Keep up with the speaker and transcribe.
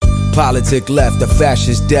Politic left, the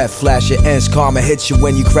fascist death. Flash your ends, karma hits you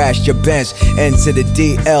when you crash your Benz. N to the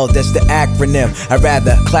DL, that's the acronym. I'd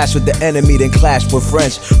rather clash with the enemy than clash with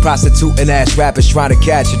friends. Prostituting ass rappers trying to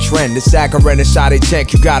catch a trend. The saccharin inside a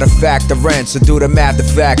tank, you gotta factor in. So do the math, the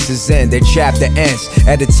facts is in. Their chapter ends.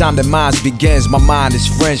 At the time the minds begins, my mind is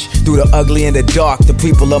French. Through the ugly and the dark, the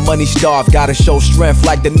people are money starved. Gotta show strength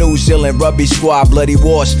like the New Zealand rugby squad. Bloody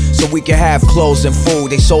wars, so we can have clothes and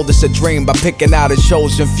food. They sold us a dream by picking out a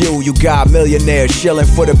chosen few. You got millionaires shilling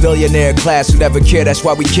for the billionaire class who never care. That's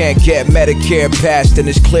why we can't get Medicare passed. And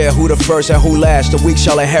it's clear who the first and who last. The weak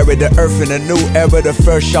shall inherit the earth in a new era. The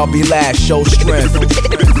first shall be last. Show strength.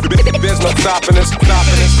 There's no stopping us.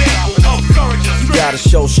 You gotta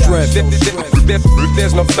show strength.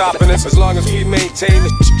 There's no stopping us as long as we maintain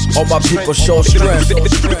it. All my people show strength.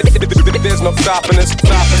 There's no stopping us.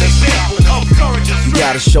 You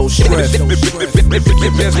gotta show strength.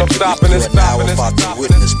 There's no stopping us.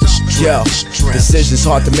 Yo, decisions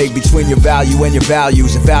hard to make between your value and your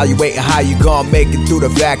values. Evaluating how you gon' make it through the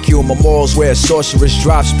vacuum. My morals where a sorceress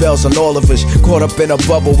drops spells on all of us. Caught up in a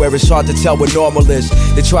bubble where it's hard to tell what normal is.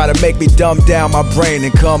 They try to make me dumb down my brain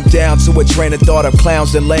and come down to a train of thought of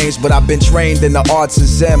clowns and lanes. But I've been trained in the arts and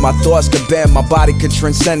zen. My thoughts can bend, my body can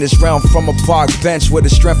transcend this realm from a park bench with the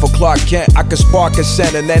strength of Clark Kent. I could spark and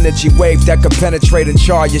send an energy wave that could penetrate and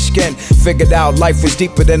char your skin. Figured out life was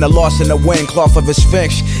deeper than a loss in the wind. Cloth of a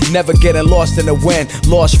sphinx, never getting lost in the wind.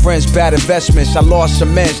 Lost friends, bad investments, I lost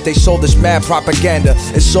some men. They sold us mad propaganda,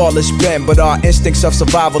 it's all it's been. But our instincts of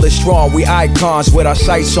survival is strong. We icons with our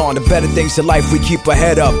sights on the better things in life. We keep our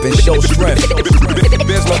head up and show strength.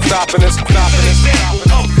 There's no stopping us.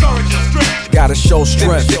 Gotta show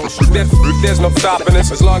strength. There's no stopping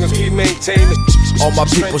us as long as we maintain it. All my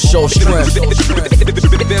people show strength.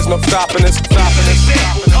 There's no stopping us.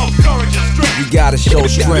 You gotta show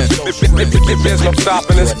strength. There's no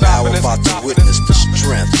stopping us. Now I'm about to witness the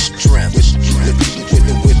strength.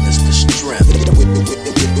 Witness the strength.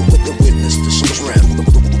 Witness the strength.